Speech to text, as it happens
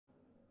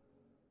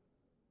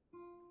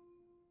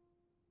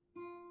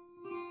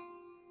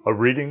A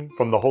reading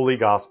from the Holy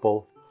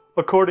Gospel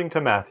according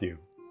to Matthew.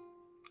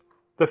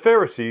 The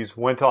Pharisees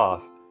went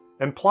off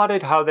and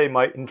plotted how they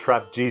might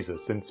entrap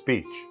Jesus in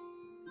speech.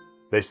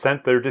 They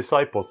sent their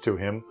disciples to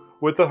him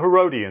with the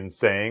Herodians,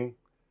 saying,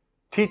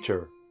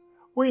 "Teacher,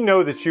 we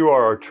know that you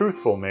are a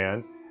truthful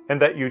man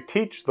and that you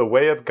teach the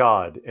way of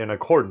God in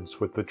accordance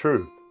with the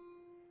truth.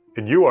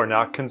 And you are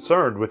not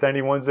concerned with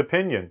anyone's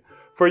opinion,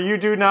 for you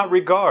do not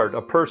regard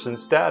a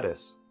person's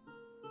status.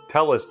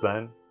 Tell us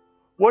then,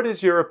 what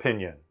is your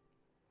opinion?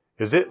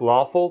 Is it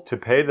lawful to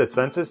pay the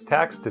census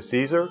tax to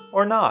Caesar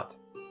or not?"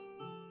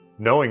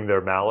 Knowing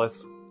their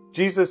malice,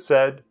 Jesus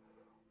said,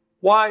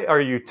 "Why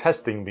are you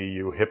testing me,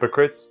 you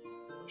hypocrites?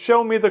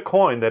 Show me the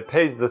coin that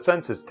pays the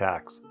census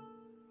tax."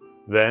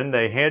 Then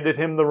they handed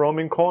him the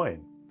Roman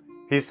coin.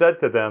 He said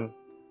to them,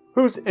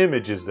 "Whose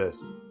image is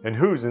this, and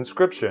whose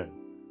inscription?"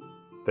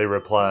 They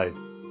replied,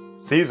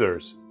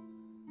 "Caesar's."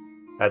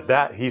 At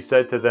that he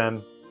said to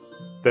them,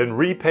 "Then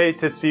repay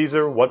to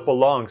Caesar what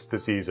belongs to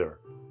Caesar,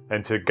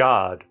 and to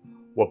God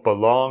what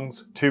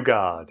belongs to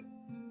God."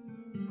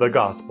 The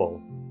Gospel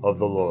of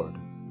the Lord.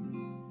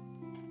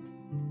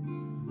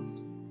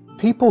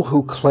 People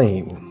who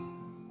claim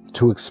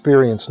to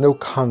experience no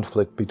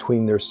conflict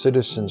between their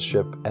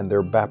citizenship and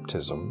their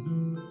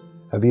baptism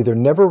have either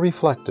never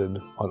reflected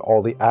on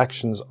all the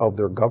actions of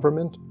their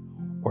government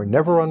or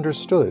never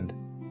understood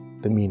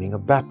the meaning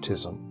of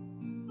baptism.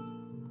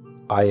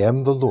 I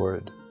am the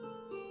Lord,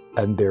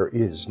 and there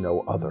is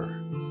no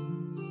other.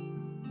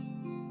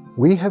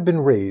 We have been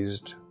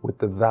raised with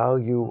the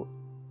value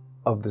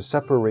of the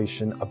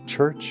separation of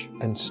church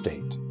and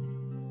state.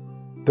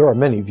 There are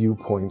many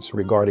viewpoints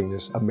regarding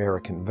this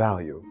American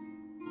value.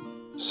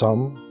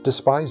 Some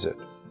despise it,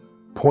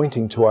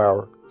 pointing to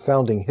our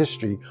founding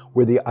history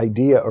where the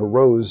idea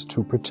arose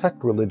to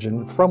protect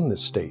religion from the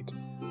state.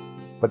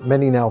 But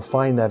many now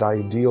find that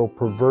ideal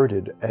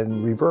perverted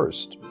and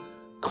reversed,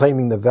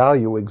 claiming the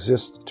value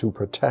exists to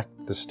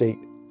protect the state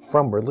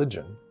from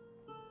religion.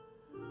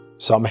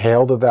 Some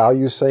hail the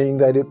value, saying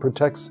that it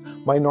protects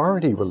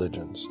minority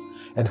religions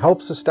and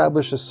helps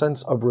establish a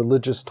sense of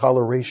religious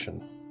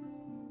toleration.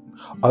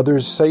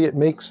 Others say it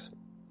makes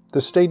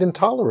the state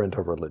intolerant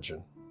of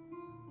religion.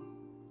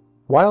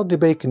 While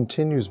debate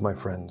continues, my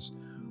friends,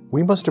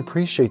 we must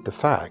appreciate the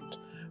fact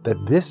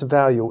that this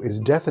value is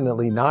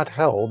definitely not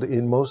held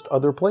in most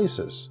other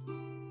places.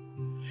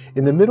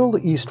 In the Middle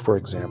East, for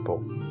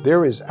example,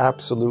 there is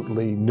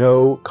absolutely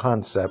no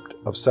concept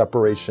of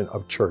separation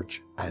of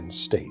church and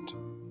state.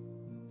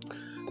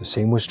 The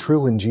same was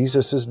true in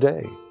Jesus'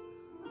 day.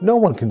 No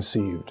one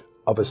conceived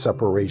of a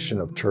separation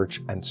of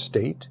church and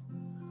state.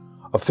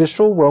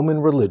 Official Roman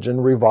religion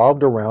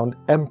revolved around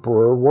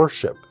emperor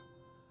worship.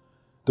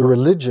 The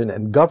religion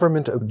and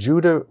government of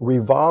Judah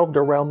revolved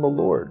around the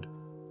Lord,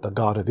 the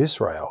God of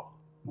Israel.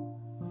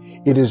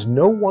 It is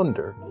no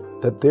wonder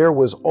that there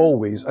was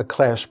always a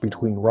clash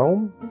between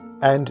Rome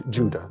and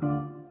Judah.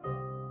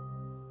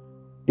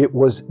 It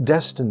was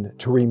destined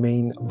to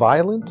remain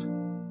violent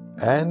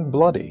and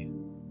bloody.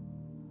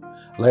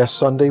 Last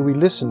Sunday we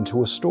listened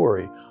to a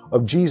story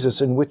of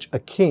Jesus in which a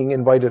king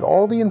invited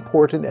all the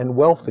important and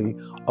wealthy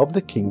of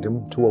the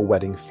kingdom to a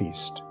wedding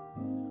feast.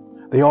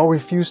 They all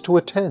refused to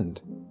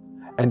attend,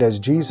 and as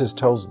Jesus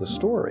tells the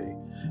story,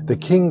 the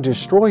king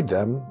destroyed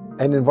them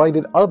and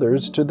invited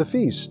others to the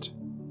feast.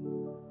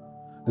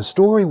 The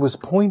story was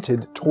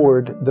pointed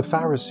toward the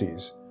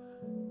Pharisees,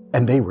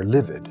 and they were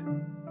livid.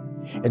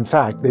 In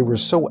fact, they were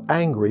so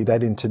angry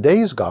that in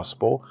today's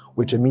gospel,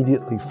 which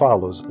immediately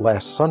follows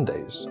last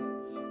Sunday's,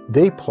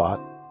 they plot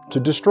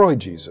to destroy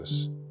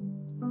Jesus.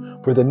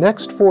 For the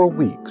next 4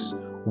 weeks,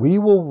 we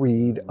will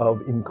read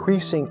of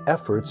increasing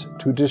efforts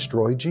to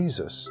destroy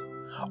Jesus,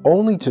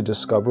 only to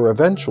discover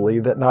eventually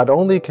that not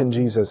only can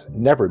Jesus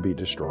never be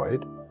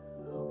destroyed,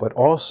 but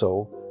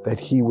also that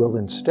he will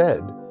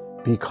instead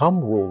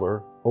become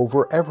ruler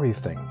over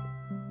everything.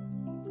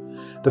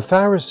 The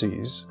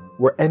Pharisees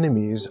were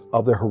enemies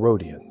of the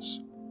Herodians.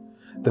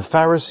 The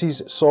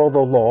Pharisees saw the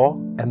law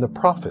and the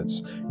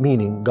prophets,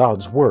 meaning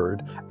God's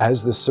word,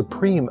 as the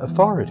supreme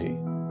authority.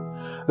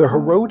 The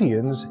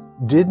Herodians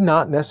did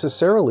not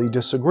necessarily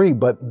disagree,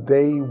 but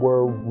they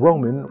were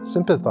Roman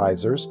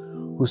sympathizers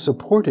who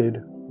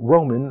supported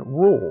Roman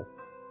rule.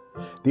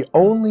 The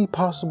only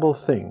possible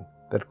thing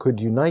that could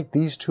unite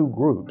these two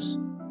groups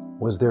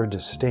was their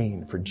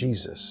disdain for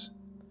Jesus.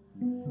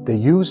 They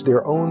used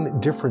their own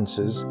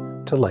differences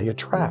to lay a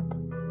trap.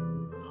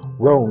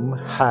 Rome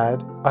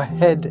had a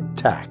head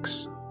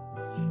tax.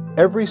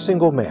 Every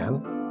single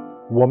man,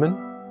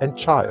 woman, and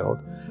child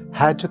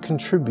had to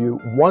contribute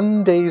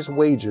 1 day's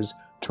wages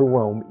to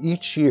Rome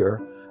each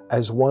year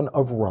as one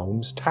of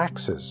Rome's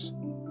taxes.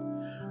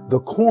 The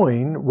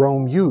coin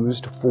Rome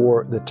used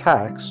for the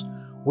tax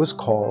was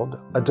called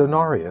a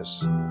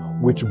denarius,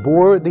 which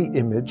bore the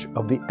image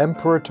of the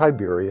Emperor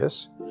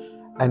Tiberius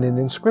and an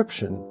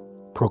inscription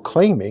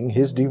proclaiming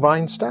his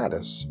divine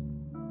status.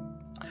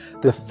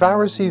 The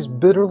Pharisees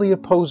bitterly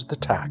opposed the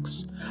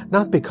tax,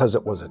 not because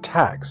it was a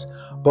tax,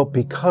 but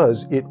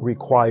because it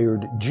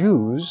required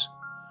Jews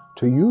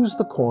to use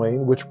the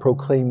coin which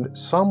proclaimed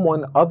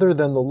someone other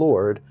than the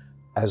Lord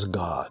as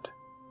God.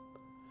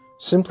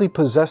 Simply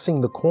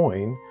possessing the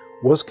coin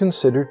was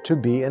considered to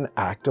be an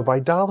act of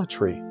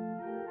idolatry.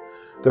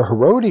 The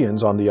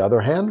Herodians, on the other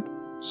hand,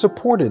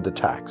 supported the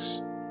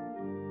tax.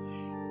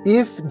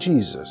 If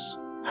Jesus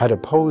had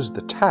opposed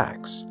the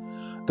tax,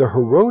 the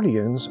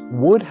Herodians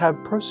would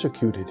have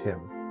persecuted him.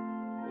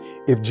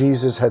 If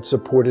Jesus had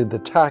supported the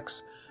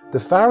tax, the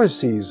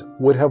Pharisees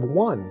would have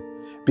won,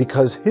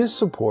 because his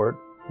support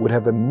would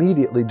have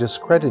immediately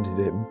discredited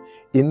him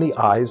in the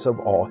eyes of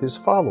all his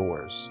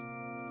followers.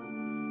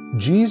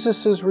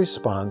 Jesus'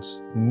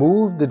 response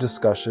moved the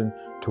discussion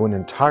to an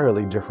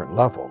entirely different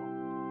level.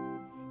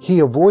 He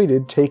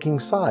avoided taking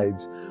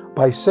sides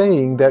by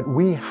saying that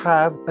we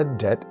have a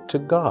debt to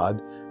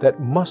God that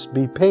must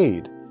be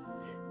paid,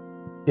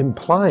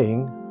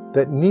 implying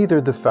that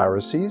neither the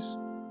Pharisees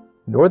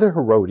nor the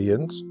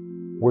Herodians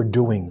were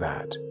doing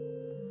that.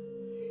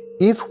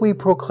 If we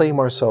proclaim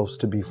ourselves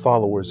to be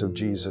followers of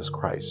Jesus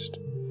Christ,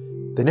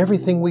 then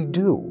everything we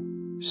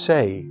do,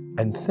 say,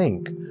 and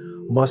think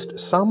must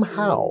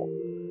somehow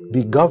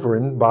be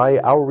governed by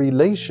our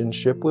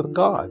relationship with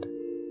God.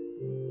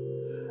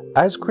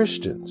 As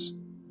Christians,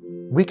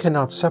 we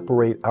cannot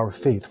separate our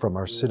faith from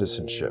our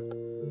citizenship.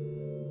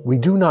 We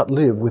do not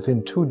live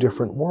within two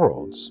different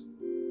worlds.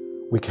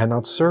 We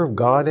cannot serve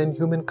God and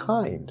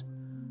humankind.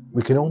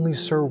 We can only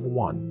serve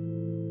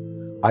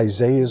one.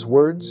 Isaiah's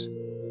words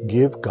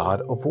give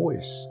God a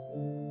voice.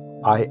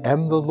 I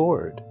am the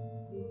Lord,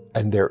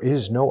 and there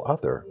is no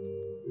other.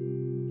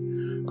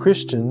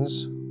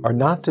 Christians are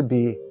not to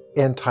be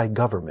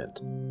anti-government.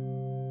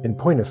 In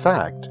point of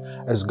fact,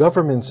 as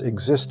governments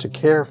exist to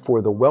care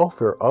for the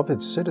welfare of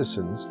its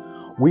citizens,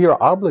 we are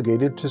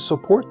obligated to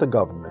support the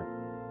government.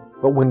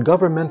 But when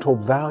governmental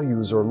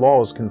values or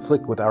laws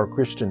conflict with our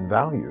Christian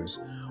values,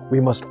 we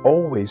must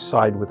always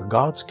side with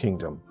God's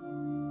kingdom,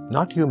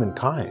 not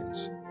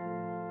humankind's.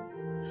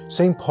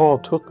 St. Paul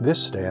took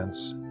this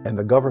stance, and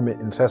the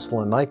government in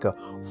Thessalonica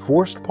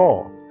forced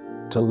Paul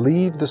to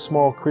leave the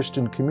small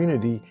Christian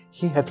community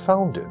he had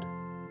founded.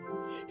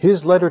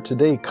 His letter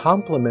today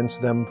compliments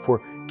them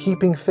for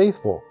keeping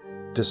faithful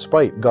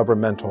despite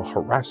governmental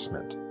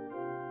harassment.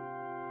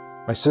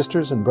 My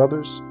sisters and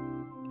brothers,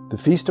 the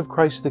Feast of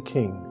Christ the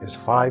King is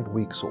 5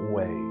 weeks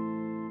away.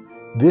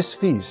 This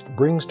feast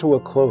brings to a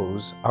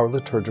close our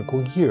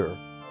liturgical year.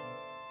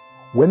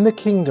 When the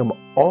kingdom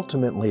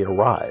ultimately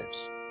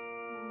arrives,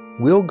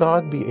 will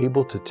God be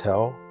able to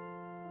tell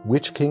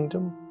which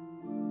kingdom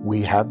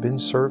we have been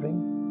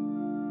serving?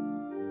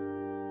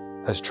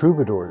 As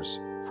troubadours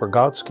for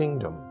God's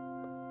kingdom,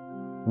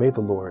 may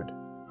the Lord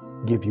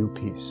give you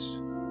peace.